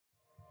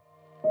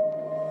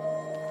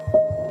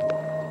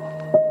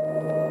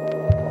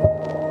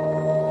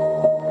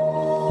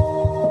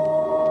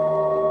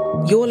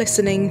You're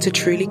listening to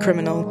Truly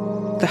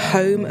Criminal, the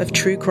home of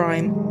true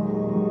crime.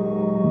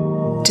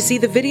 To see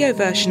the video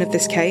version of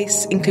this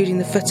case, including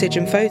the footage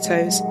and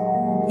photos,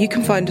 you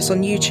can find us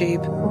on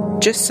YouTube.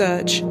 Just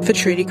search for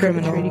Truly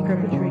Criminal.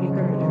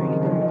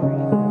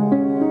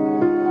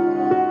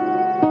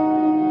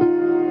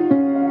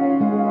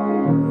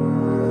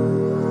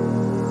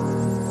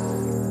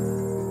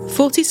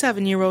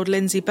 47-year-old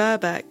Lindsay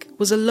Birbeck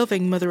was a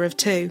loving mother of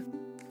two.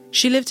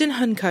 She lived in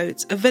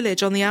Huncote, a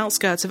village on the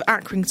outskirts of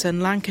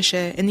Accrington,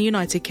 Lancashire, in the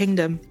United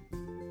Kingdom.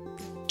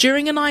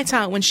 During a night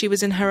out when she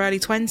was in her early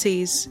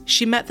 20s,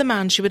 she met the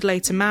man she would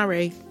later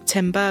marry,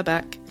 Tim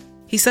Birbeck.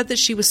 He said that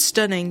she was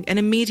stunning and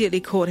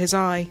immediately caught his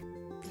eye.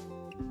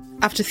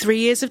 After 3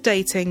 years of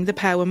dating, the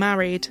pair were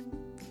married.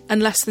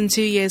 And less than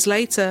 2 years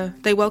later,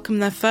 they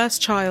welcomed their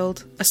first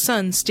child, a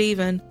son,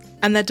 Stephen,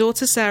 and their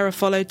daughter Sarah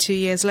followed 2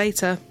 years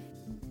later.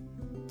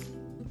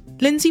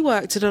 Lindsay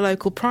worked at a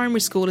local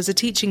primary school as a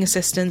teaching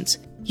assistant,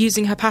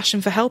 using her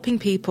passion for helping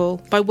people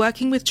by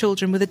working with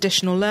children with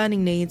additional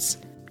learning needs.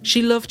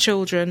 She loved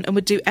children and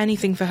would do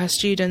anything for her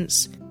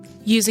students,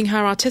 using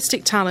her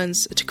artistic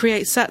talents to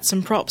create sets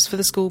and props for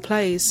the school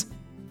plays.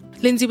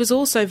 Lindsay was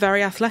also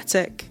very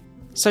athletic,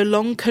 so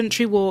long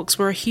country walks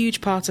were a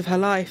huge part of her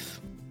life.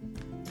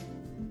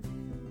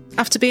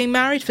 After being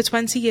married for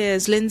 20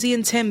 years, Lindsay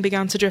and Tim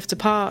began to drift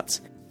apart,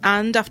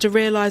 and after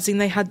realising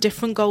they had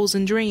different goals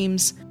and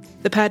dreams,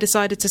 the pair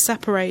decided to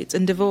separate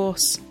and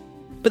divorce.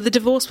 But the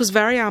divorce was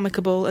very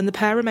amicable and the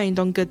pair remained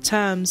on good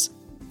terms.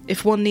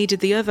 If one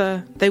needed the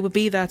other, they would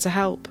be there to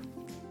help.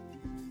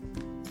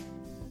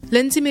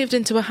 Lindsay moved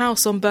into a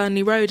house on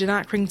Burnley Road in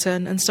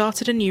Accrington and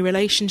started a new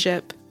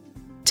relationship.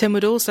 Tim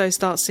would also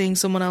start seeing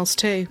someone else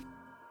too.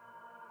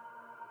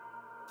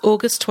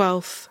 August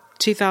 12th,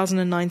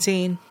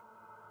 2019.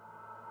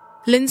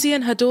 Lindsay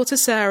and her daughter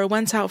Sarah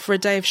went out for a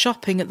day of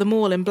shopping at the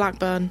mall in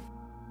Blackburn.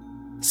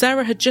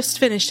 Sarah had just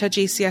finished her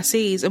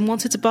GCSEs and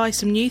wanted to buy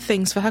some new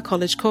things for her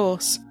college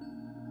course.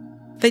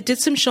 They did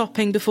some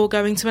shopping before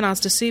going to an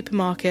Asda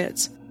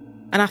supermarket,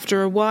 and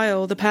after a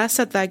while the pair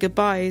said their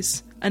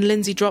goodbyes and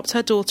Lindsay dropped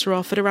her daughter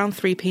off at around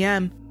 3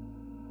 p.m.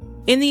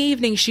 In the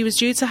evening she was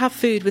due to have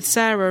food with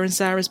Sarah and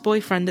Sarah's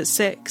boyfriend at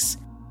 6.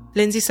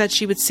 Lindsay said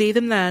she would see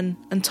them then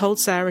and told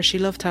Sarah she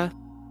loved her.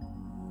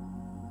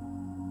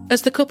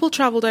 As the couple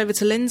travelled over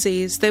to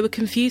Lindsay's, they were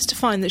confused to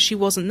find that she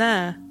wasn't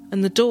there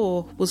and the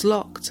door was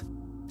locked.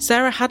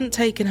 Sarah hadn't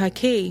taken her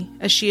key,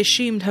 as she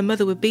assumed her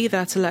mother would be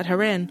there to let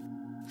her in.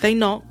 They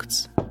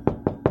knocked,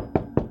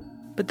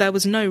 but there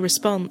was no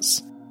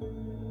response.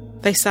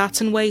 They sat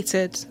and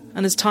waited,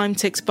 and as time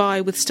ticked by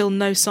with still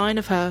no sign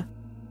of her,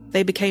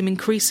 they became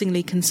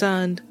increasingly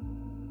concerned.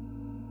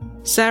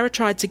 Sarah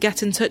tried to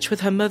get in touch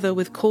with her mother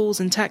with calls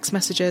and text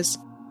messages,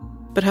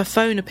 but her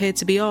phone appeared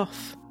to be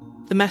off.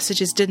 The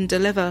messages didn't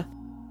deliver,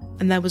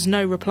 and there was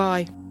no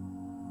reply.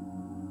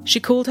 She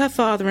called her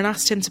father and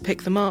asked him to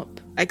pick them up,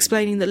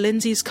 explaining that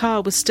Lindsay's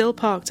car was still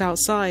parked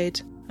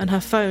outside and her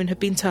phone had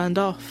been turned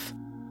off.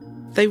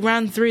 They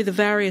ran through the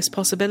various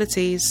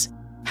possibilities.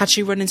 Had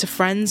she run into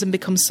friends and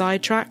become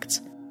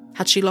sidetracked?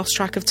 Had she lost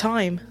track of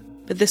time?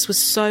 But this was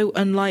so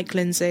unlike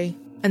Lindsay,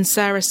 and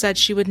Sarah said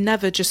she would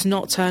never just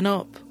not turn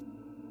up.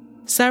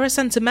 Sarah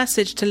sent a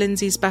message to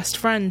Lindsay's best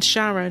friend,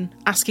 Sharon,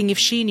 asking if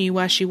she knew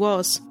where she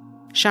was.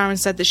 Sharon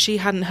said that she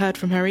hadn't heard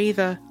from her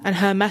either, and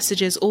her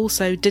messages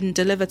also didn't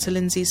deliver to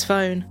Lindsay's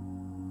phone.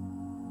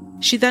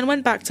 She then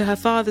went back to her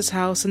father's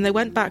house and they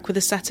went back with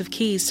a set of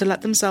keys to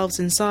let themselves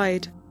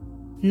inside.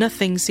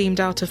 Nothing seemed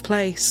out of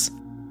place.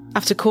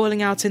 After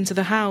calling out into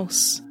the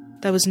house,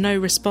 there was no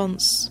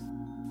response,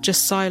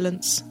 just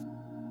silence.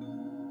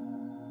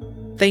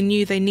 They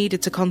knew they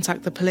needed to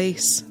contact the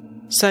police,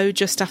 so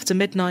just after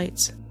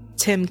midnight,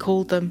 Tim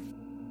called them.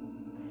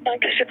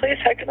 Lancashire Police,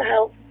 how can I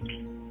help?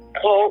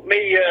 Hello,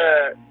 me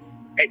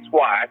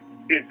ex-wife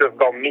seems to have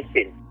gone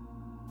missing.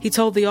 He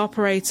told the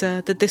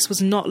operator that this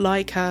was not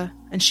like her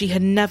and she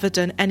had never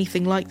done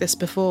anything like this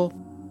before.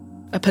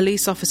 A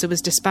police officer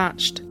was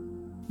dispatched.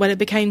 When it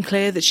became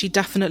clear that she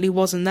definitely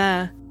wasn't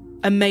there,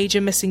 a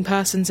major missing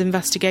persons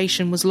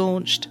investigation was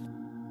launched.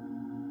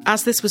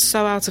 As this was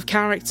so out of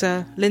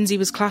character, Lindsay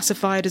was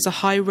classified as a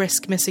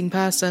high-risk missing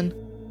person.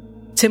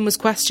 Tim was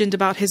questioned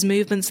about his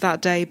movements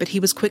that day, but he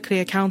was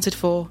quickly accounted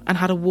for and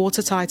had a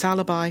watertight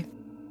alibi.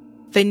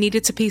 They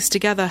needed to piece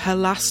together her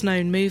last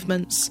known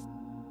movements.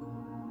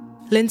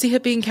 Lindsay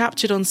had been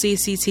captured on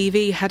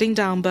CCTV heading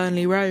down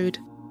Burnley Road.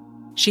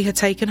 She had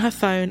taken her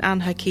phone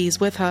and her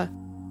keys with her.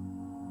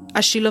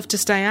 As she loved to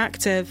stay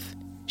active,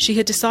 she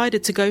had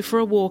decided to go for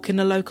a walk in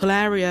a local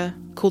area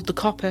called the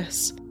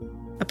Coppice,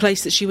 a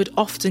place that she would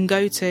often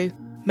go to,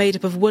 made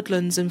up of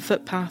woodlands and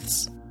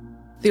footpaths.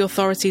 The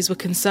authorities were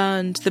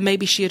concerned that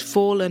maybe she had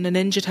fallen and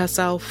injured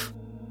herself,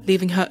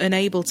 leaving her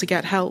unable to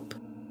get help.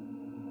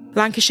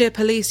 Lancashire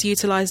Police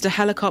utilised a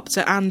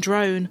helicopter and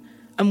drone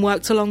and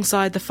worked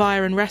alongside the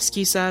fire and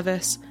rescue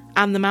service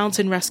and the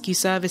mountain rescue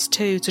service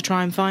too to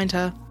try and find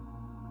her.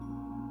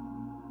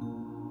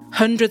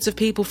 Hundreds of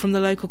people from the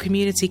local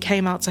community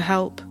came out to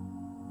help.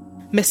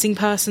 Missing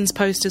persons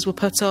posters were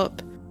put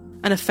up,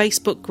 and a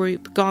Facebook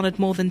group garnered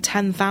more than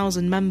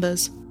 10,000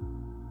 members.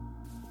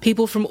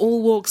 People from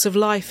all walks of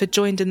life had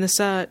joined in the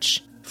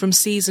search, from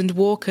seasoned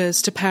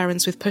walkers to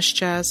parents with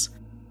pushchairs.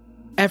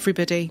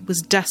 Everybody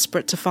was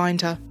desperate to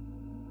find her.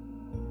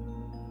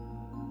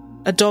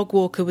 A dog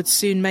walker would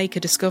soon make a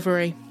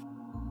discovery.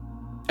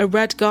 A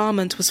red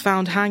garment was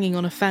found hanging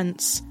on a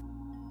fence.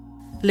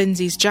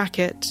 Lindsay's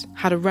jacket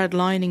had a red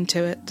lining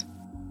to it.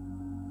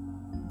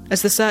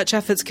 As the search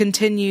efforts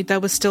continued, there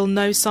was still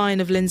no sign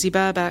of Lindsay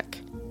Birbeck,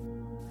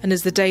 and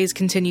as the days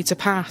continued to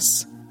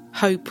pass,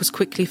 hope was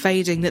quickly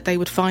fading that they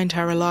would find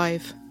her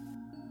alive.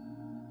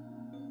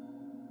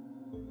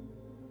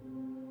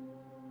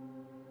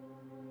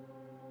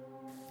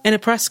 In a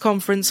press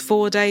conference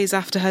 4 days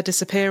after her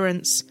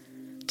disappearance,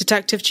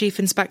 Detective Chief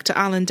Inspector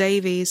Alan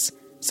Davies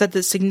said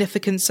that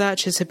significant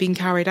searches had been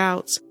carried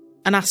out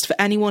and asked for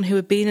anyone who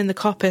had been in the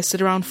coppice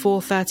at around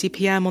 4:30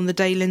 p.m. on the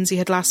day Lindsay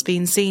had last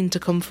been seen to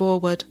come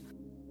forward.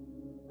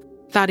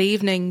 That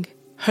evening,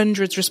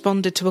 hundreds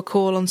responded to a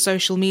call on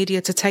social media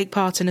to take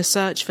part in a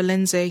search for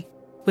Lindsay,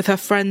 with her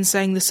friends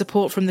saying the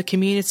support from the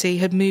community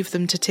had moved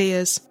them to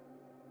tears.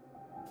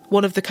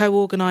 One of the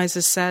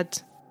co-organisers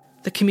said,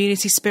 "The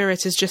community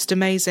spirit is just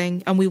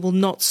amazing and we will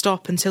not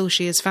stop until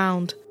she is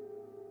found."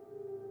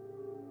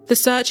 The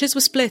searches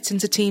were split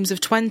into teams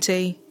of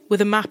 20, with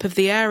a map of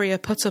the area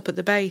put up at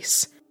the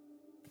base.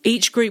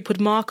 Each group would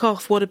mark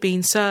off what had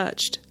been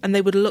searched, and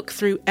they would look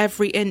through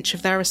every inch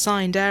of their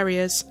assigned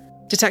areas.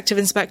 Detective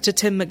Inspector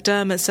Tim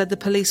McDermott said the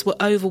police were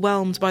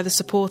overwhelmed by the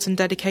support and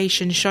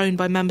dedication shown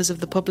by members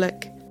of the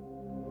public.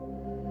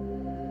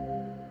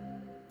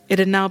 It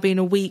had now been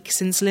a week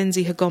since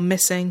Lindsay had gone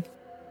missing.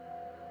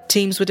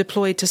 Teams were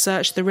deployed to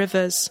search the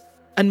rivers,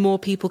 and more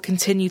people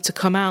continued to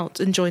come out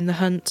and join the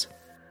hunt.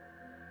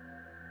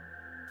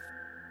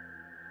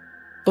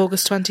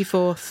 August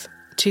 24th,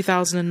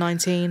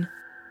 2019.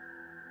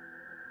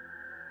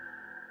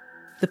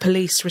 The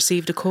police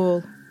received a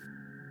call.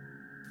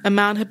 A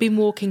man had been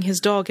walking his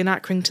dog in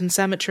Accrington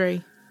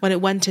Cemetery when it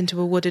went into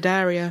a wooded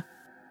area.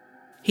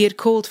 He had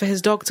called for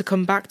his dog to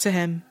come back to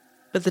him,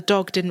 but the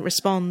dog didn't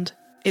respond.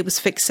 It was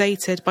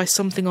fixated by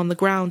something on the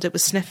ground it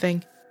was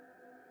sniffing.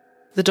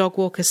 The dog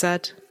walker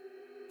said,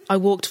 "I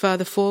walked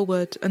further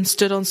forward and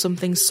stood on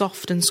something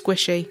soft and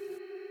squishy.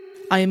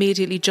 I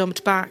immediately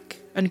jumped back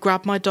and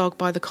grabbed my dog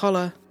by the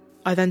collar.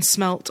 I then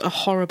smelt a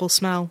horrible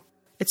smell.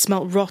 It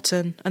smelt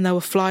rotten and there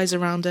were flies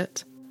around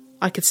it.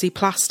 I could see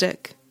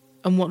plastic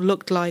and what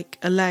looked like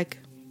a leg."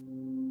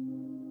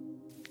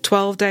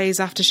 12 days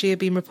after she had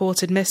been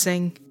reported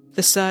missing,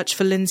 the search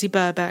for Lindsay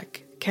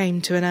Birbeck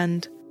came to an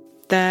end.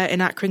 There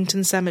in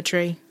Accrington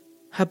Cemetery,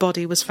 her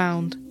body was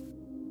found.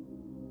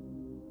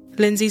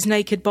 Lindsay's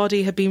naked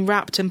body had been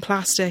wrapped in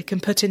plastic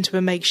and put into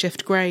a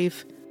makeshift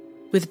grave,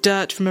 with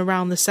dirt from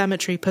around the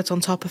cemetery put on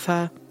top of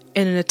her,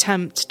 in an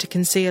attempt to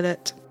conceal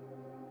it.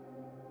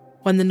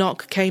 When the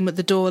knock came at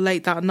the door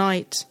late that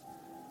night,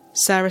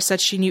 Sarah said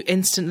she knew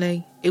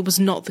instantly it was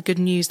not the good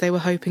news they were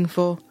hoping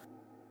for.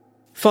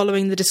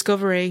 Following the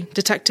discovery,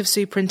 Detective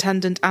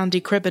Superintendent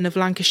Andy Cribben of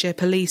Lancashire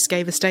Police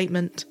gave a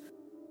statement.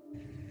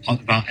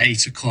 At about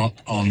 8 o'clock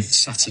on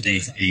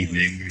Saturday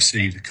evening, we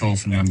received a call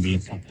from a member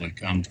of the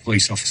public, and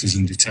police officers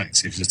and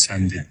detectives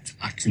attended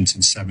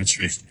Accrington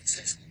Cemetery.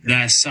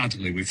 There,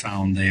 sadly, we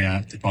found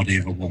the body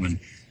of a woman,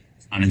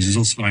 and as a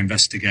result of our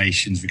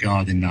investigations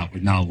regarding that,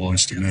 we've now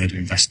launched a murder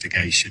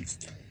investigation.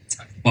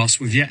 Whilst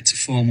we've yet to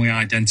formally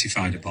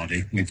identify the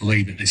body, we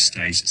believe at this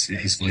stage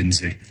it is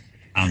Lindsay,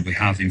 and we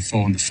have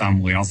informed the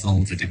family of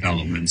all the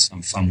developments,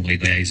 and family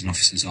liaison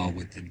officers are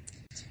with them.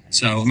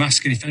 So I'm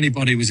asking if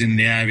anybody was in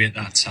the area at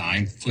that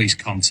time, please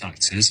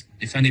contact us.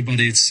 If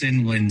anybody had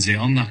seen Lindsay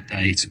on that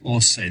date or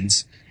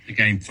since,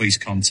 again, please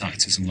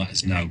contact us and let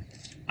us know.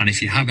 And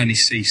if you have any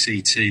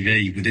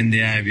CCTV within the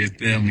area of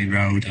Burnley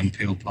Road and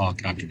Peel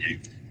Park Avenue,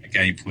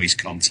 again, please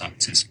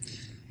contact us.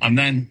 And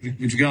then,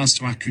 with regards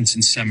to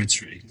Accrington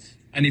Cemetery,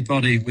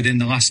 anybody within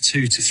the last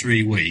 2 to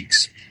 3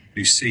 weeks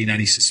who's seen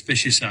any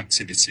suspicious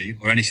activity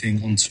or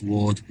anything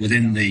untoward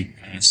within the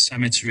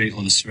cemetery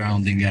or the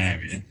surrounding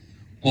area,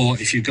 or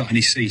if you've got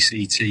any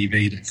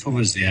CCTV that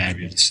covers the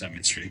area of the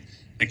cemetery,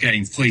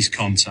 again, please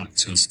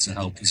contact us to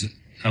help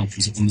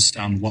us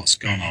understand what's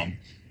gone on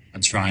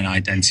and try and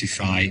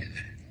identify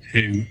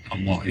who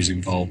and what is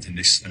involved in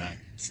this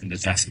in the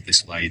death of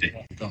this lady.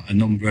 We've got a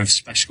number of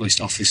specialist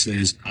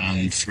officers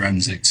and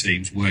forensic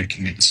teams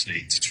working at the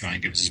scene to try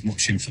and give us as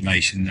much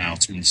information now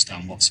to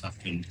understand what's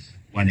happened,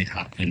 when it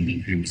happened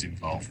and who was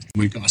involved.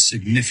 We've got a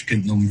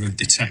significant number of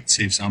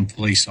detectives and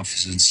police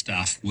officers and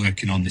staff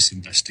working on this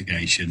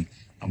investigation,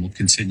 and will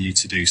continue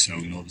to do so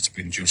in order to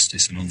bring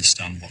justice and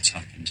understand what's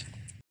happened.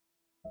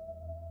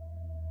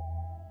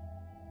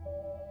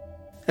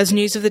 As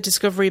news of the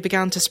discovery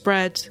began to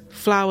spread,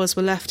 flowers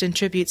were left in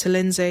tribute to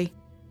Lindsay,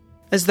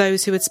 as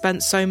those who had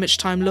spent so much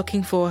time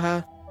looking for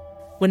her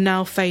were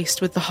now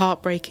faced with the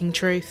heartbreaking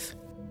truth.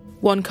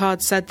 One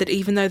card said that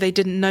even though they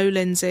didn't know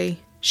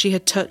Lindsay, she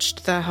had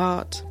touched their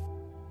heart.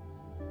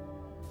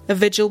 A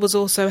vigil was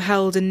also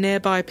held in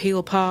nearby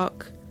Peel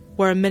Park,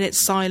 where a minute's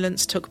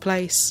silence took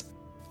place.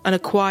 and a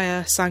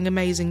choir sang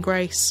Amazing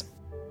Grace.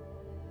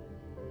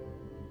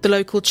 The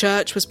local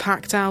church was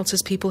packed out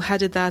as people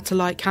headed there to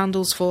light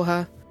candles for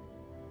her.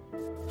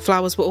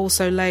 Flowers were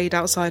also laid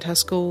outside her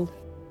school.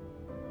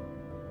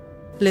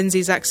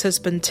 Lindsay's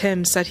ex-husband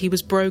Tim said he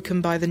was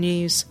broken by the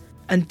news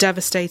and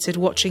devastated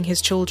watching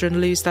his children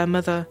lose their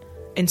mother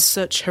in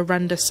such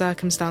horrendous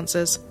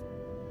circumstances.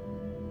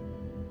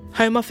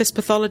 Home Office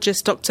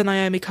pathologist Dr.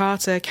 Naomi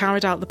Carter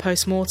carried out the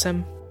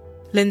post-mortem.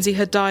 Lindsay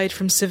had died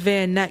from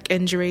severe neck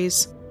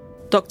injuries.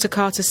 Dr.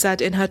 Carter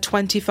said in her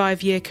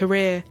 25-year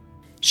career,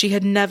 she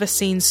had never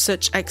seen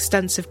such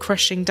extensive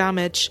crushing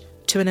damage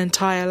to an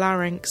entire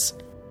larynx,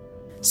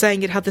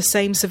 saying it had the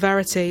same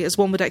severity as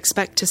one would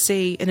expect to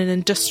see in an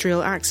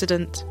industrial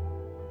accident.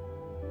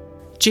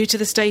 Due to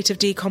the state of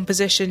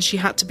decomposition, she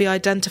had to be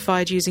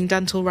identified using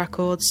dental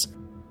records,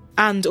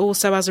 and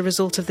also as a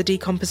result of the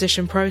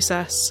decomposition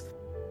process,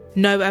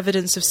 no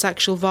evidence of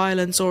sexual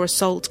violence or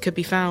assault could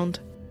be found.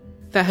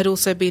 There had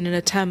also been an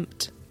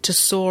attempt to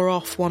saw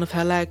off one of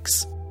her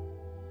legs.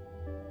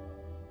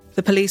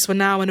 The police were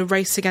now in a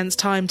race against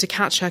time to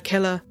catch her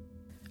killer,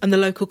 and the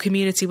local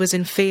community was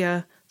in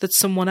fear that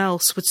someone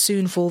else would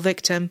soon fall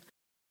victim.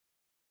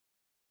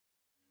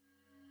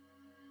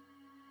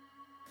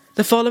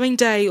 The following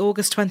day,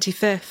 August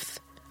 25th,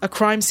 a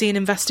crime scene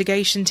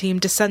investigation team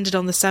descended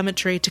on the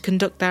cemetery to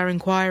conduct their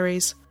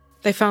inquiries.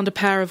 They found a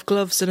pair of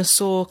gloves and a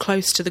saw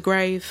close to the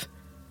grave,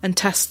 and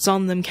tests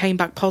on them came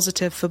back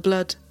positive for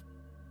blood.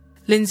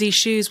 Lindsay's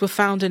shoes were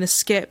found in a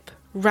skip,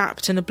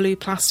 wrapped in a blue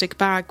plastic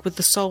bag with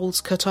the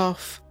soles cut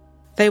off.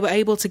 They were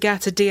able to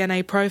get a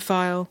DNA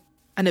profile,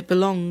 and it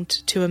belonged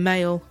to a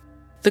male.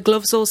 The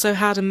gloves also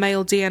had a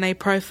male DNA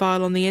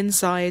profile on the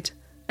inside,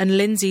 and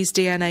Lindsay's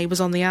DNA was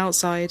on the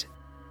outside.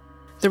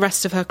 The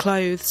rest of her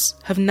clothes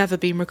have never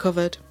been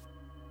recovered.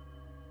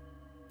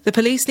 The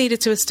police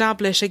needed to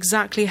establish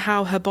exactly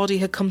how her body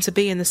had come to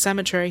be in the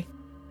cemetery.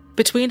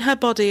 Between her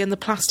body and the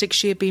plastic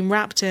she had been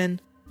wrapped in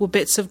were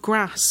bits of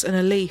grass and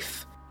a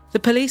leaf. The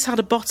police had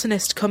a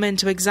botanist come in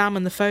to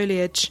examine the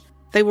foliage.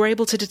 They were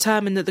able to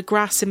determine that the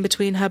grass in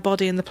between her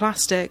body and the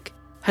plastic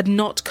had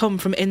not come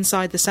from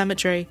inside the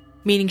cemetery,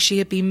 meaning she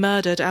had been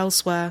murdered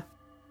elsewhere.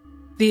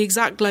 The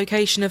exact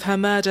location of her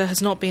murder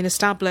has not been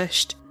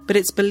established, but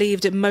it's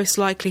believed it most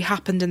likely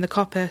happened in the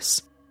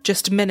coppice,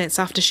 just minutes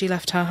after she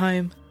left her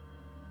home.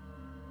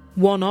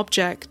 One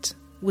object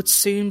would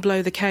soon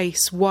blow the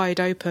case wide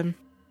open.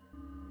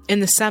 In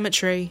the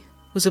cemetery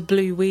was a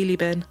blue wheelie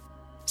bin.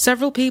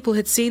 Several people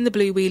had seen the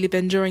blue wheelie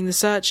bin during the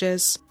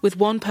searches, with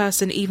one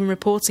person even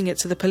reporting it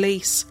to the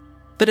police,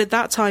 but at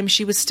that time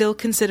she was still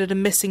considered a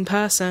missing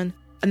person,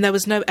 and there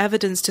was no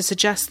evidence to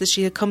suggest that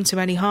she had come to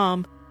any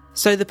harm,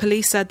 so the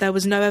police said there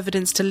was no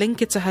evidence to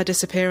link it to her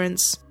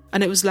disappearance,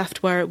 and it was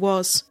left where it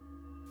was,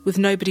 with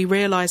nobody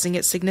realising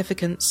its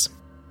significance.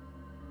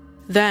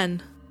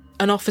 Then,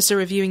 an officer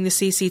reviewing the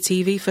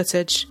CCTV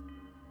footage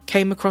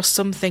came across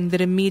something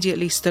that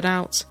immediately stood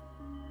out.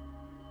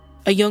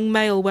 A young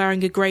male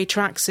wearing a grey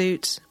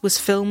tracksuit was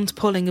filmed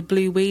pulling a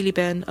blue wheelie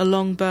bin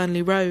along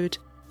Burnley Road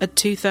at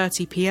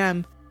 2:30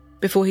 p.m.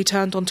 before he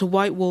turned onto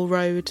Whitewall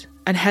Road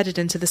and headed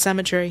into the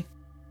cemetery.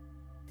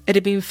 It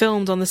had been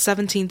filmed on the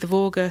 17th of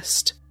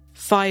August,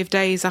 5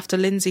 days after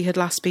Lindsay had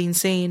last been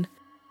seen.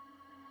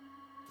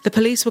 The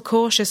police were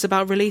cautious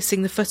about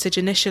releasing the footage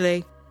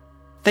initially.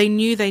 They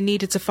knew they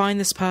needed to find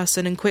this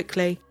person and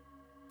quickly,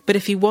 but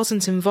if he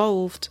wasn't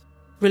involved,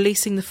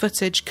 releasing the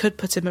footage could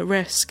put him at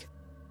risk.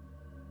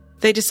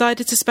 They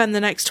decided to spend the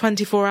next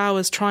 24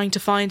 hours trying to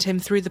find him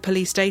through the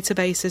police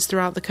databases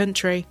throughout the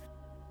country,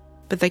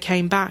 but they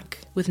came back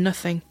with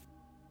nothing.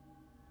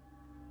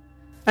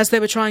 As they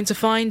were trying to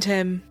find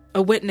him,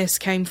 a witness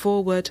came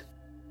forward.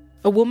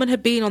 A woman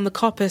had been on the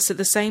coppice at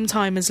the same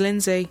time as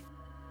Lindsay.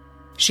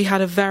 She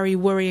had a very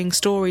worrying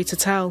story to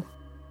tell.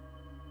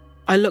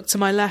 I looked to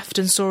my left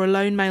and saw a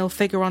lone male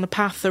figure on a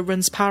path that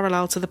runs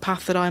parallel to the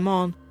path that I'm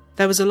on.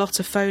 There was a lot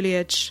of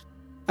foliage.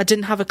 I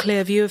didn't have a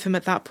clear view of him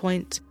at that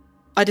point.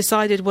 I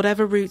decided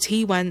whatever route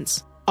he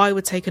went, I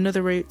would take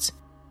another route.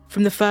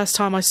 From the first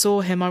time I saw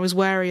him, I was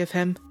wary of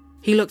him.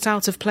 He looked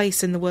out of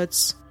place in the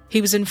woods.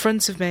 He was in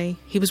front of me.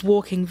 He was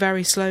walking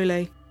very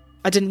slowly.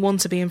 I didn't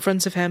want to be in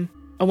front of him.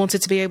 I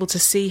wanted to be able to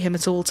see him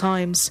at all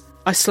times.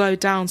 I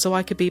slowed down so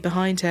I could be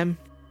behind him.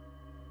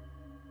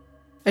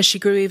 As she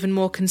grew even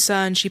more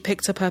concerned, she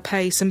picked up her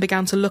pace and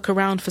began to look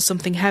around for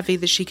something heavy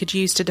that she could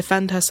use to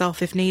defend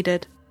herself if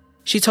needed.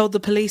 She told the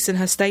police in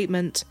her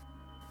statement,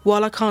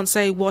 "While I can't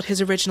say what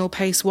his original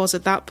pace was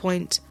at that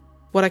point,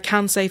 what I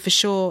can say for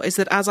sure is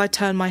that as I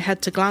turned my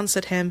head to glance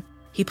at him,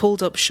 he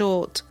pulled up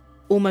short,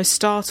 almost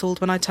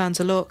startled when I turned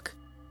to look.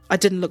 I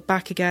didn't look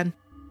back again.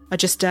 I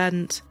just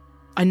daren't.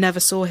 I never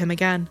saw him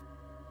again."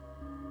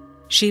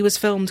 She was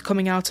filmed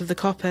coming out of the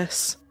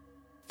coppice.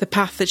 The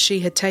path that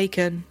she had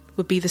taken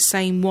would be the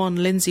same one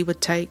Lindsay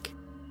would take.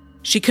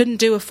 She couldn't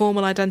do a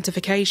formal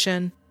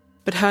identification,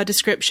 but her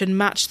description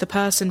matched the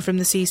person from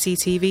the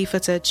CCTV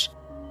footage.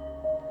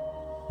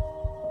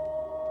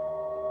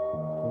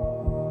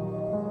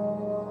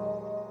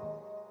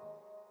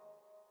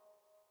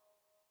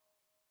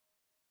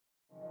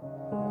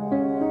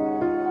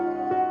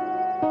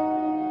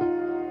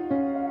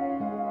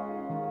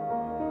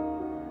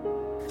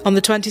 On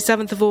the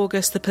 27th of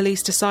August, the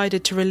police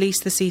decided to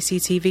release the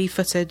CCTV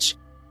footage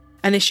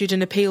and issued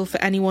an appeal for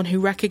anyone who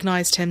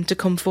recognised him to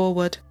come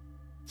forward.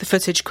 The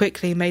footage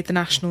quickly made the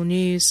national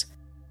news.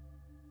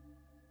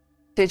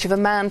 Of a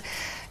man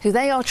who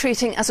they are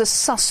treating as a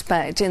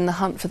suspect in the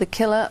hunt for the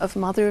killer of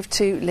mother of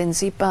two,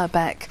 Lindsay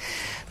Birbeck.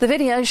 The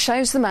video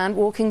shows the man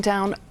walking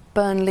down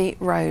Burnley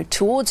Road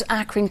towards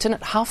Accrington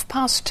at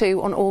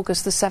 2:30 on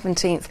August the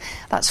 17th.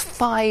 That's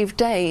 5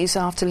 days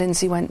after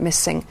Lindsay went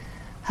missing.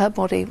 Her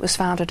body was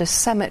found at a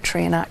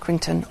cemetery in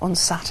Accrington on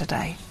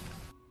Saturday.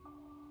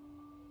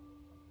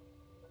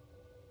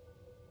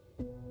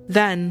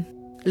 Then,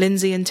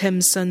 Lindsay and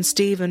Tim's son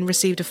Stephen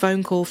received a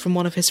phone call from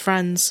one of his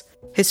friends.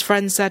 His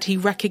friend said he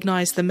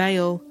recognised the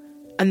male,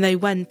 and they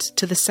went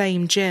to the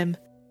same gym.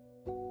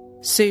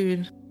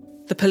 Soon,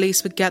 the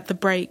police would get the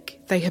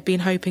break they had been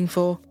hoping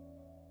for.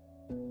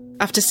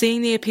 After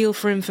seeing the appeal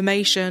for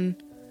information,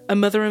 a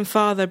mother and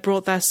father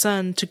brought their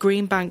son to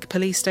Greenbank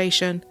Police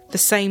Station the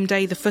same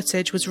day the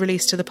footage was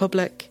released to the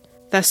public.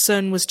 Their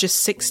son was just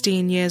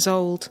 16 years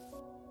old.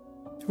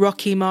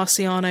 Rocky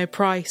Marciano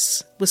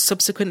Price was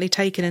subsequently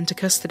taken into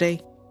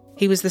custody.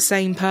 He was the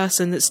same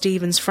person that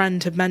Stephen's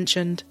friend had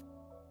mentioned.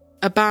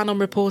 A ban on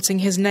reporting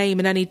his name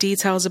and any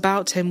details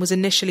about him was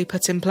initially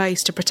put in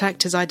place to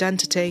protect his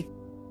identity,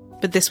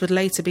 but this would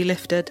later be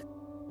lifted.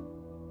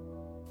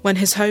 When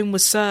his home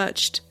was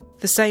searched,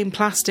 the same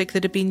plastic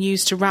that had been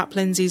used to wrap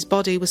Lindsay's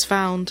body was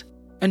found,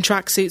 and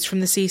tracksuits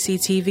from the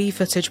CCTV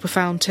footage were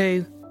found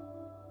too.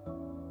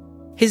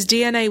 His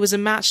DNA was a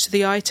match to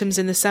the items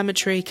in the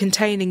cemetery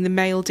containing the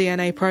male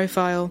DNA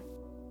profile.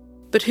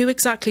 But who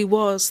exactly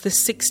was the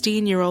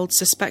 16-year-old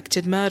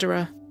suspected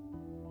murderer?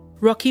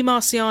 Rocky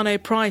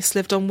Marciano Price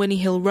lived on Winnie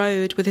Hill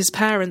Road with his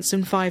parents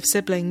and 5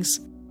 siblings.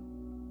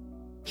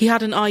 He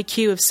had an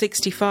IQ of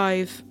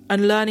 65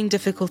 and learning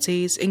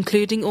difficulties,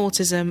 including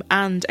autism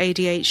and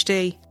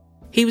ADHD.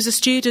 He was a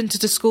student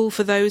at a school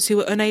for those who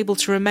were unable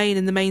to remain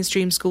in the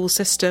mainstream school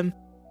system,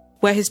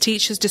 where his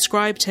teachers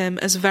described him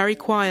as very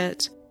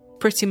quiet,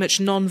 pretty much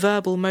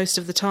non-verbal most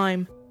of the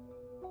time.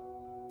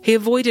 He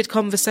avoided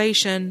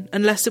conversation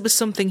unless it was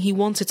something he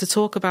wanted to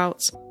talk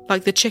about,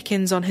 like the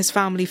chickens on his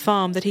family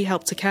farm that he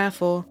helped to care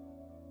for.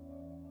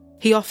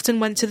 He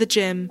often went to the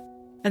gym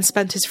and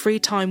spent his free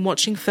time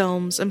watching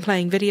films and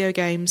playing video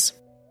games.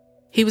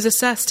 He was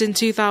assessed in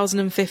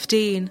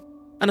 2015,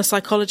 and a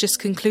psychologist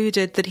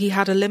concluded that he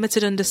had a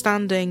limited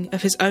understanding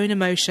of his own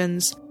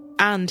emotions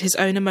and his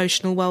own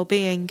emotional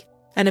well-being,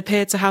 and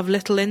appeared to have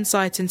little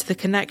insight into the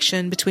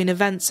connection between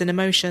events and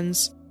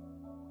emotions.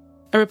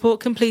 A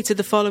report completed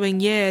the following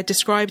year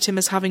described him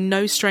as having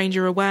no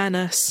stranger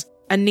awareness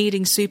and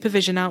needing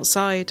supervision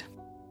outside.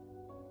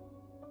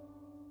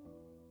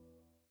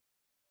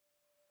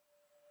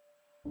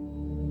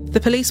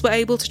 The police were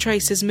able to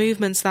trace his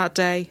movements that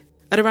day.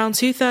 At around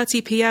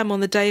 2:30 p.m.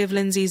 on the day of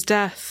Lindsay's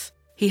death,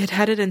 he had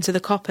headed into the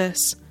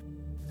coppice,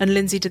 and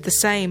Lindsay did the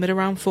same at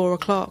around 4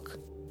 o'clock.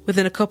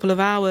 Within a couple of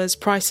hours,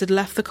 Price had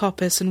left the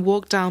coppice and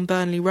walked down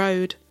Burnley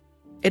Road.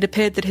 It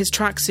appeared that his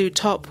tracksuit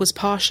top was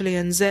partially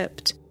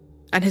unzipped,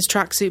 and his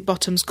tracksuit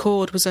bottom's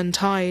cord was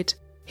untied.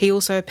 He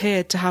also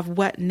appeared to have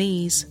wet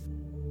knees.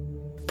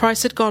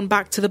 Price had gone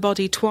back to the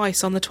body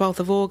twice on the 12th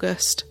of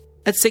August.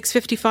 At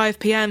 6:55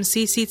 p.m,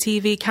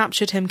 CCTV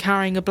captured him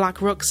carrying a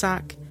black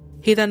rucksack.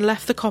 He then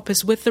left the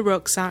coppice with the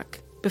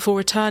rucksack, before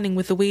returning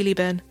with the wheelie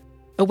bin.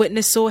 A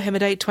witness saw him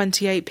at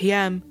 8:28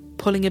 p.m,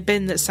 pulling a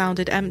bin that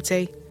sounded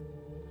empty.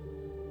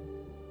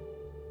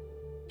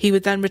 He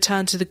would then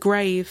return to the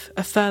grave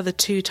a further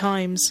 2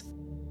 times.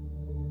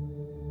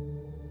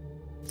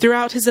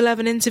 Throughout his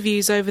 11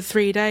 interviews over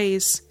 3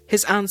 days,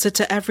 his answer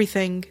to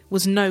everything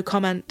was no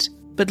comment,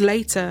 but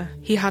later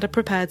he had a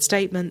prepared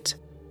statement.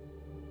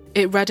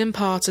 It read in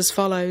part as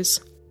follows: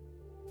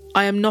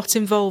 I am not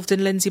involved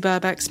in Lindsay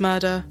Birbeck's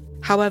murder.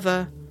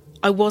 However,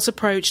 I was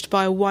approached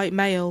by a white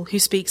male who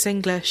speaks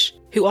English,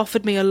 who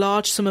offered me a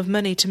large sum of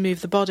money to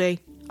move the body.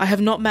 I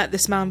have not met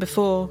this man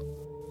before.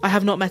 I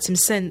have not met him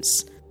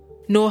since,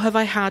 nor have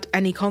I had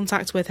any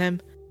contact with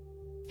him.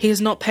 He has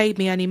not paid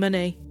me any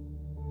money.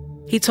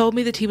 He told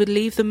me that he would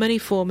leave the money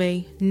for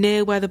me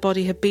near where the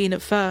body had been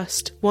at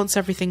first, once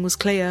everything was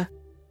clear.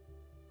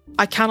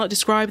 I cannot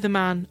describe the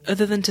man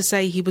other than to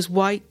say he was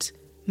white,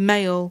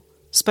 male,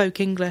 spoke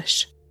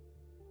English.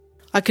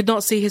 I could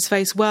not see his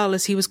face well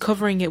as he was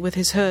covering it with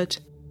his hood.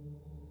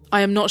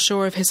 I am not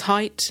sure of his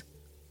height,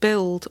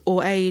 build,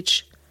 or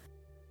age.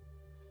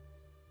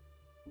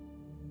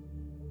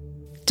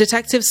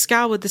 Detectives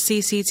scoured the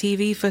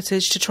CCTV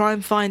footage to try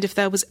and find if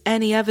there was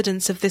any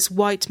evidence of this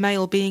white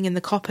male being in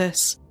the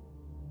coppice,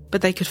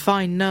 but they could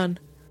find none.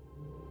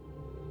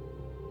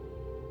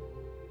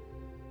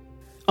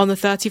 On the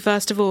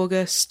 31st of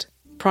August,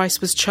 Price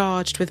was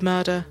charged with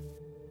murder.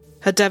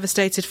 Her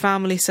devastated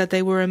family said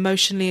they were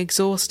emotionally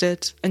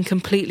exhausted and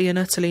completely and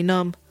utterly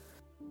numb.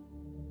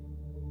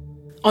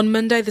 On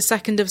Monday the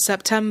 2nd of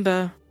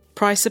September,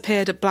 Price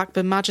appeared at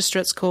Blackburn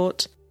Magistrates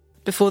Court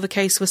before the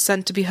case was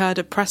sent to be heard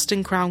at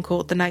Preston Crown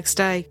Court the next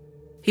day.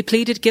 He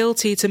pleaded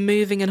guilty to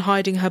moving and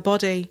hiding her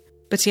body,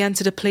 but he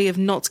entered a plea of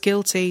not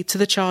guilty to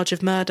the charge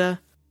of murder.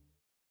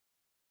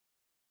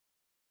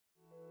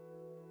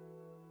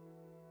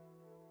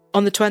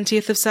 On the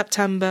 20th of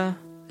September,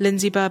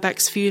 Lindsay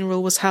Birbeck's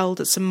funeral was held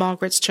at St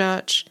Margaret's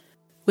Church,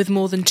 with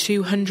more than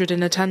 200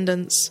 in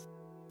attendance.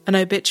 An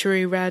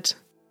obituary read,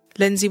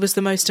 "Lindsay was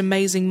the most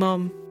amazing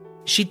mum.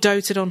 She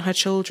doted on her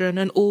children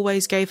and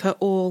always gave her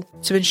all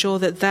to ensure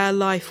that their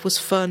life was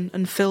fun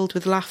and filled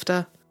with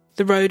laughter."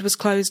 The road was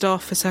closed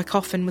off as her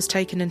coffin was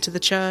taken into the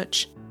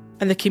church,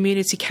 and the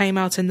community came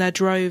out in their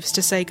droves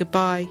to say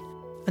goodbye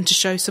and to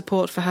show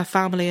support for her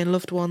family and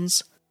loved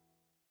ones.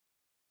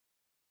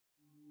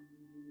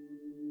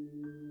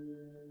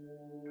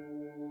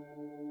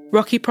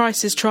 Rocky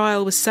Price's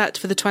trial was set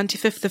for the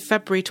 25th of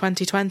February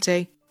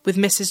 2020, with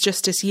Mrs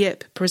Justice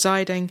Yip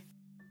presiding.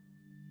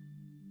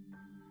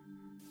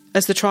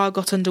 As the trial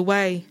got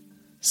underway,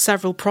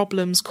 several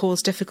problems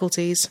caused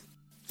difficulties.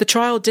 The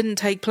trial didn't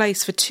take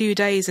place for 2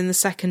 days in the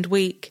second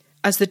week,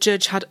 as the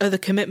judge had other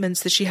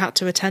commitments that she had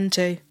to attend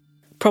to.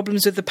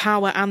 Problems with the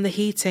power and the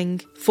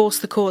heating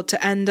forced the court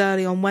to end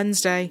early on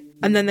Wednesday,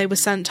 and then they were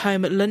sent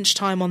home at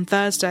lunchtime on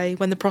Thursday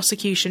when the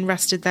prosecution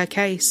rested their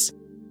case.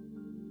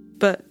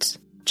 But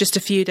just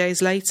a few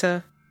days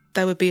later,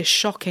 there would be a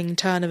shocking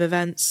turn of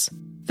events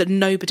that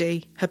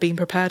nobody had been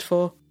prepared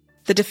for.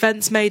 The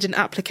defence made an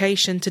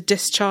application to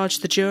discharge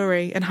the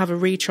jury and have a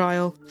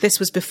retrial. This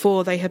was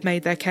before they had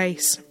made their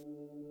case.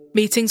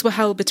 Meetings were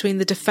held between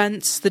the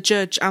defence, the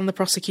judge and the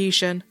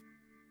prosecution.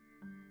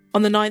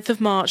 On the 9th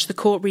of March, the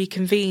court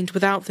reconvened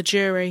without the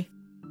jury.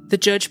 The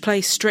judge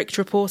placed strict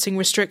reporting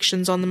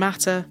restrictions on the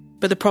matter,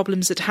 but the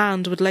problems at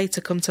hand would later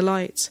come to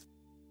light.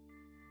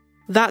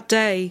 That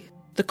day,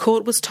 the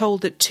court was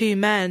told that 2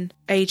 men,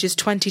 ages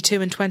 22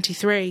 and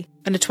 23,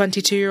 and a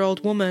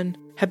 22-year-old woman,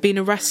 had been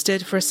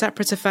arrested for a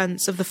separate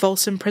offence of the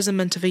false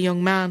imprisonment of a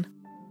young man.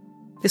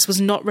 This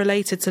was not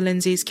related to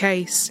Lindsay's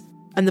case,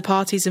 and the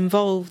parties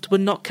involved were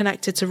not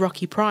connected to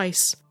Rocky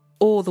Price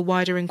or the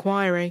wider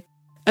inquiry.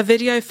 A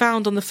video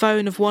found on the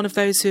phone of one of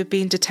those who had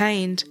been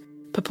detained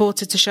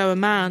purported to show a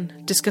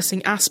man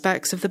discussing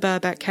aspects of the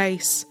Birbeck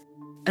case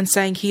and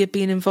saying he had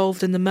been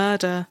involved in the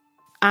murder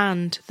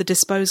and the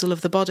disposal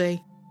of the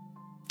body.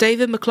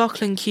 David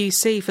McLaughlin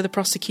QC for the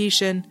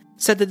prosecution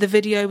said that the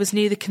video was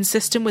neither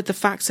consistent with the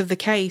facts of the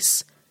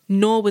case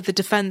nor with the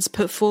defence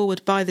put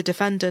forward by the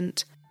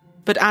defendant,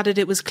 but added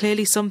it was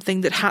clearly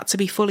something that had to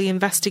be fully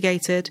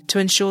investigated to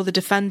ensure the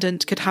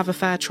defendant could have a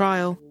fair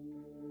trial.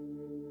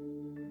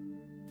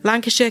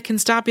 Lancashire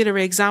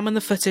Constabulary examined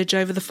the footage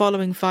over the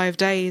following 5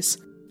 days,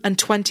 and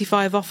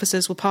 25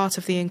 officers were part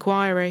of the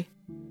inquiry.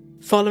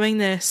 Following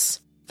this,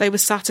 they were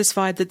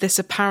satisfied that this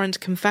apparent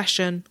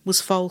confession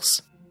was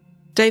false.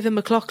 David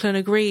McLaughlin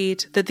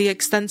agreed that the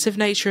extensive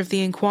nature of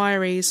the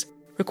inquiries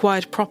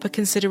required proper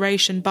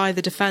consideration by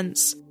the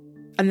defence,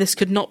 and this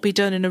could not be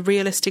done in a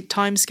realistic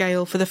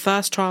timescale for the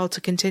first trial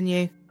to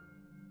continue.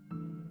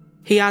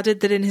 He added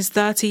that in his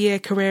 30-year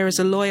career as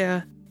a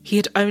lawyer, he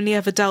had only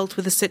ever dealt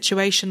with a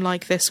situation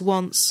like this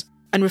once,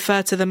 and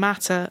referred to the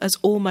matter as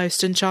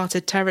almost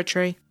uncharted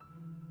territory.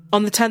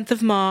 On the 10th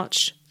of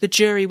March, the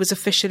jury was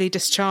officially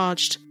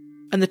discharged,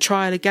 and the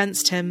trial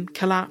against him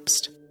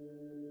collapsed.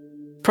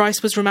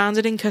 Price was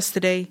remanded in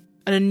custody,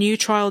 and a new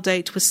trial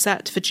date was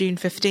set for June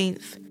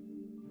 15th.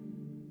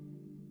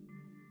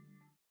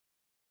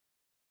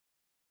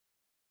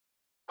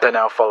 There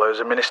now follows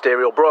a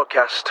ministerial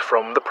broadcast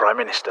from the Prime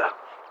Minister.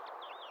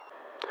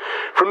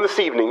 From this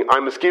evening, I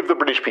must give the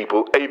British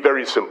people a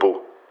very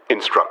simple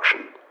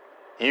instruction.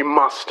 You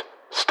must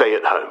stay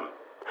at home.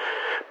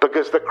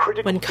 Because the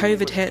critical... When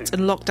COVID hit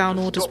and lockdown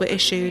orders were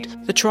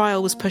issued, the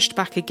trial was pushed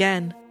back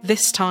again,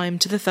 this time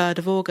to the 3rd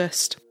of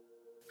August.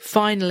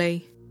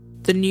 Finally,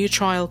 the new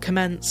trial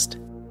commenced.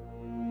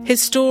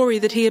 His story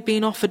that he had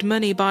been offered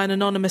money by an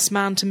anonymous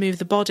man to move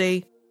the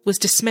body was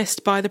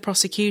dismissed by the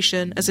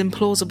prosecution as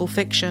implausible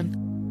fiction.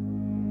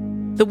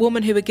 The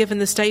woman who had given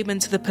the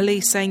statement to the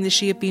police saying that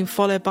she had been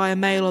followed by a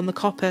male on the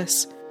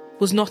coppice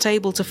was not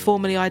able to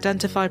formally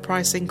identify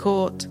Price in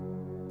court,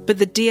 but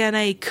the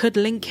DNA could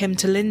link him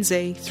to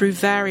Lindsay through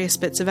various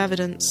bits of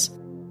evidence.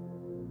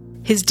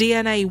 His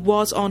DNA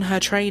was on her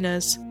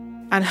trainers,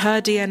 and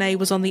her DNA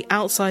was on the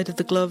outside of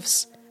the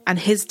gloves, and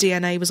his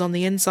DNA was on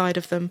the inside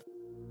of them.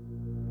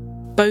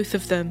 Both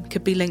of them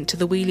could be linked to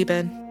the wheelie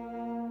bin.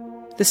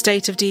 The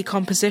state of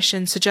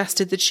decomposition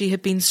suggested that she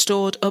had been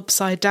stored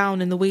upside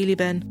down in the wheelie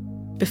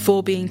bin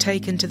before being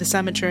taken to the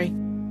cemetery.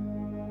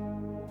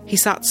 He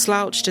sat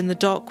slouched in the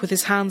dock with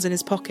his hands in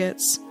his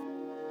pockets,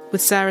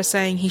 with Sarah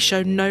saying he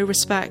showed no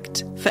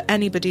respect for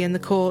anybody in the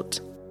court.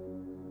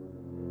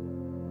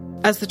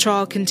 As the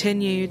trial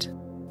continued,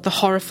 the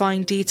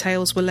horrifying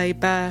details were laid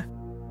bare.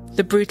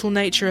 The brutal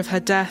nature of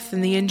her death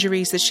and the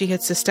injuries that she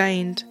had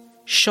sustained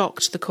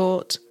shocked the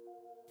court,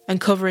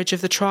 and coverage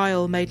of the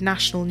trial made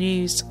national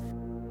news.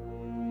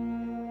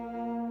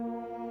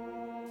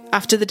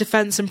 After the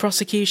defence and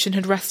prosecution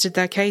had rested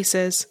their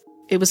cases,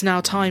 it was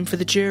now time for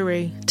the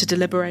jury to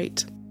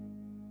deliberate.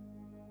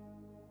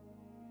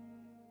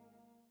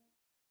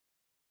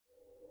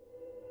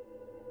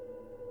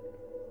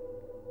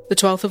 The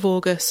 12th of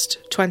August,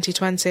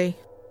 2020.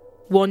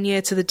 1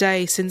 year to the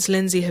day since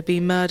Lindsay had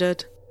been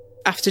murdered.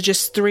 After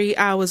just 3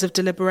 hours of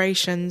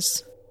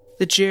deliberations,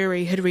 the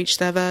jury had reached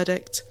their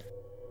verdict.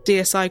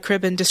 DSI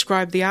Cribben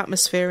described the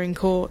atmosphere in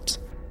court.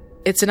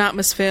 It's an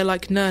atmosphere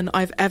like none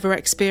I've ever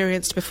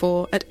experienced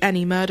before at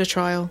any murder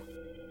trial.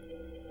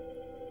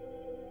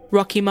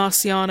 Rocky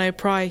Marciano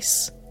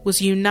Price was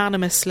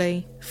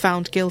unanimously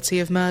found guilty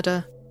of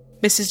murder.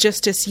 Mrs.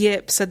 Justice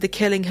Yip said the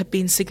killing had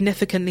been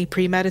significantly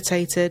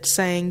premeditated,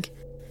 saying,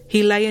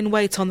 "He lay in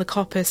wait on the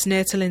coppice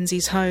near to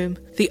Lindsay's home.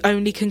 The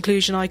only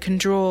conclusion I can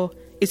draw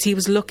is he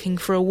was looking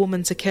for a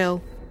woman to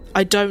kill.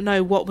 I don't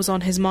know what was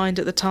on his mind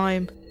at the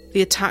time.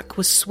 The attack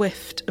was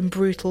swift and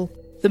brutal.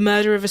 The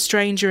murder of a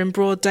stranger in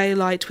broad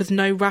daylight with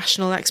no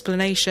rational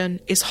explanation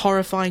is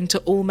horrifying to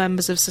all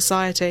members of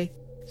society.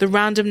 The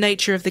random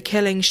nature of the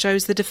killing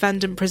shows the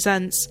defendant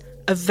presents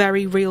a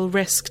very real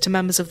risk to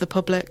members of the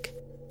public.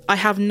 I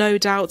have no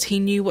doubt he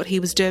knew what he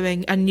was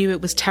doing and knew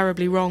it was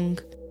terribly wrong.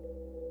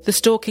 The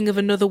stalking of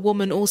another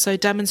woman also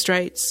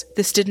demonstrates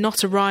this did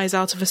not arise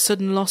out of a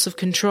sudden loss of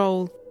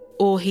control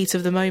or heat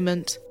of the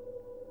moment.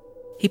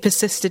 He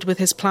persisted with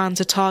his plan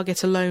to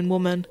target a lone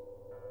woman.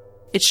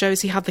 It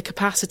shows he had the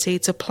capacity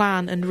to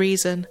plan and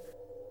reason.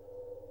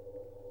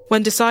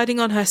 When deciding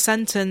on her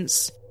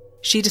sentence,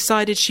 she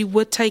decided she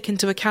would take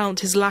into account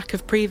his lack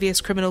of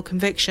previous criminal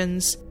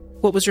convictions,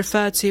 what was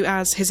referred to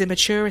as his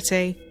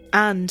immaturity,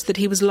 and that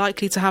he was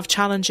likely to have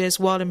challenges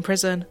while in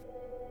prison.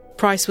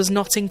 Price was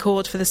not in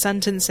court for the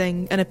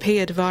sentencing and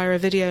appeared via a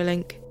video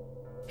link.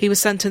 He was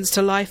sentenced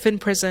to life in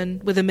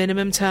prison with a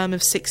minimum term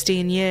of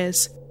 16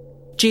 years.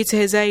 Due to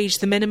his age,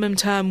 the minimum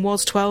term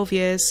was 12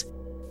 years,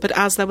 but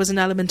as there was an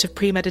element of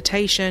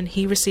premeditation,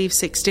 he received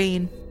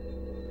 16.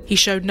 He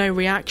showed no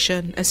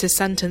reaction as his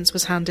sentence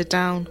was handed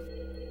down.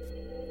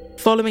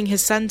 Following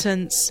his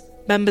sentence,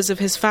 members of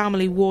his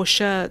family wore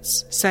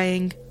shirts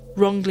saying,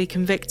 "Wrongly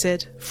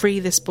convicted, free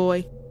this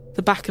boy."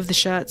 The back of the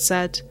shirt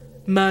said,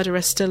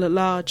 "Murderer still at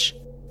large."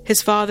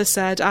 His father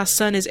said, "Our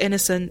son is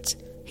innocent.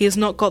 He has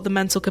not got the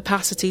mental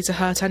capacity to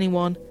hurt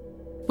anyone.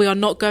 We are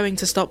not going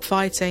to stop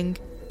fighting,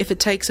 if it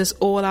takes us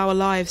all our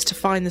lives to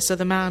find this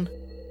other man."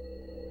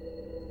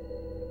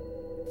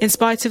 In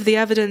spite of the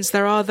evidence,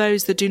 there are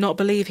those that do not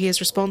believe he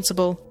is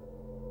responsible.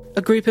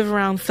 A group of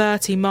around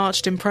 30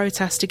 marched in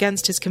protest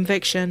against his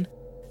conviction,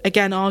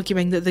 again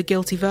arguing that the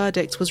guilty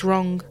verdict was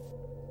wrong.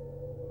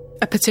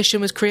 A petition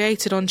was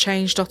created on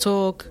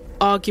change.org,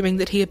 arguing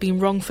that he had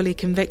been wrongfully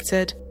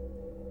convicted,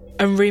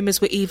 and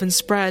rumours were even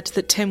spread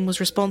that Tim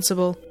was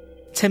responsible.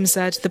 Tim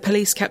said, "The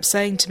police kept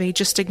saying to me,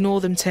 just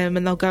ignore them, Tim,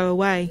 and they'll go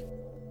away.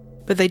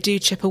 But they do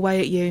chip away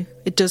at you.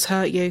 It does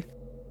hurt you.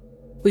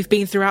 We've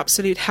been through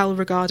absolute hell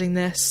regarding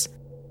this.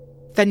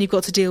 Then you've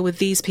got to deal with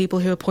these people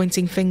who are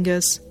pointing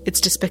fingers.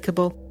 It's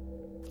despicable.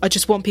 I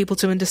just want people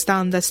to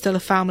understand there's still a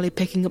family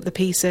picking up the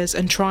pieces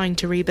and trying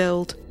to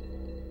rebuild."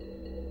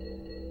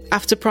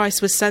 After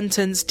Price was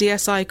sentenced,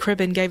 DSI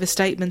Cribben gave a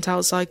statement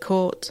outside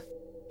court.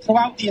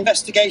 Throughout the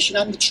investigation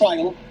and the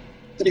trial,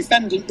 the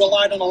defendant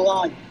relied on a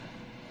lie,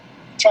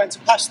 trying to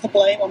pass the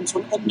blame onto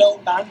an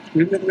unknown man who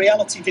in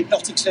reality did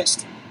not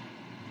exist.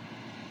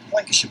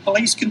 Lancashire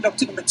Police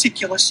conducted a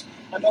meticulous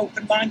and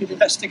open-minded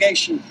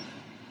investigation.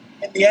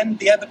 In the end,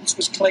 the evidence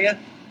was clear.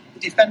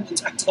 The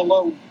defendant acted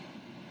alone.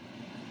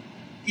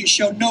 He has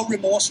shown no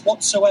remorse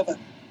whatsoever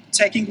for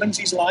taking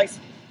Lindsay's life,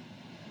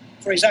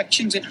 for his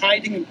actions in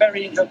hiding and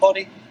burying her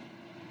body,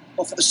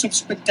 or for the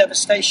subsequent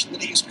devastation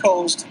that he has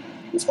caused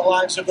with the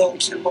lives of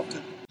those who loved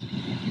her.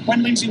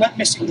 When Lindsay went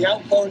missing, the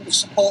outpouring of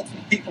support from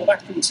the people of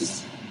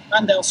Accrington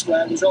and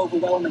elsewhere was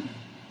overwhelming.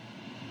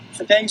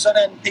 For days on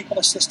end, people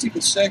assisted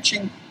with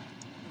searching,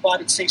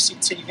 provided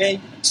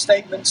CCTV and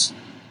statements.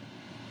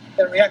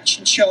 Their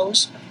reaction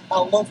shows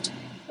how loved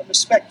and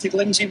respected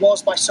Lindsay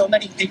was by so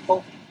many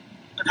people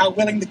and how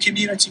willing the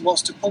community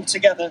was to pull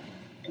together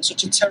in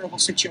such a terrible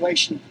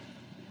situation.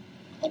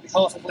 On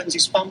behalf of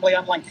Lindsay's family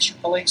and Lancashire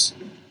Police,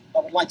 I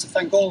would like to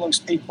thank all those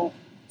people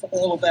for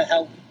all of their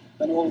help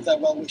and all of their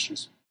well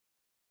wishes.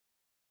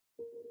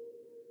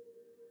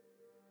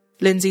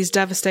 Lindsay's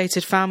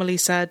devastated family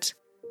said,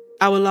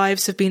 "Our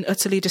lives have been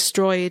utterly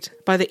destroyed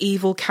by the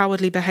evil,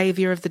 cowardly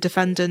behaviour of the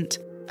defendant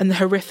and the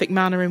horrific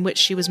manner in which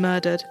she was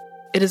murdered.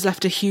 It has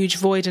left a huge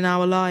void in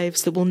our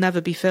lives that will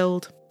never be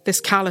filled. This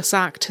callous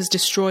act has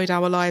destroyed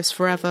our lives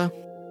forever.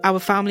 Our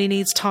family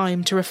needs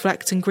time to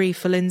reflect and grieve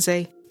for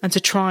Lindsay and to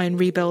try and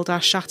rebuild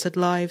our shattered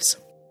lives."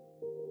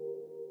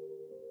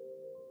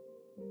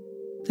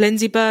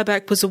 Lindsay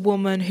Birbeck was a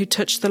woman who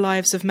touched the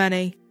lives of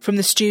many, from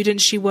the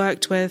students she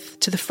worked with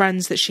to the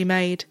friends that she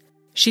made.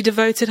 She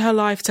devoted her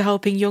life to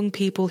helping young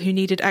people who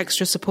needed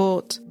extra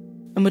support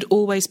and would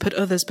always put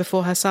others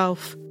before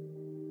herself.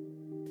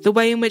 The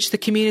way in which the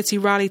community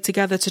rallied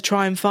together to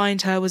try and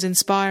find her was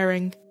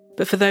inspiring,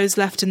 but for those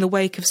left in the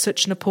wake of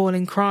such an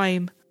appalling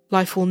crime,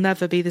 life will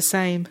never be the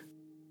same.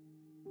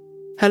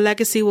 Her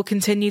legacy will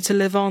continue to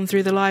live on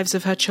through the lives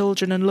of her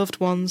children and loved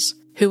ones,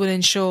 who will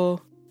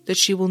ensure that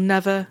she will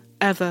never,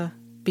 ever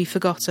be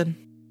forgotten.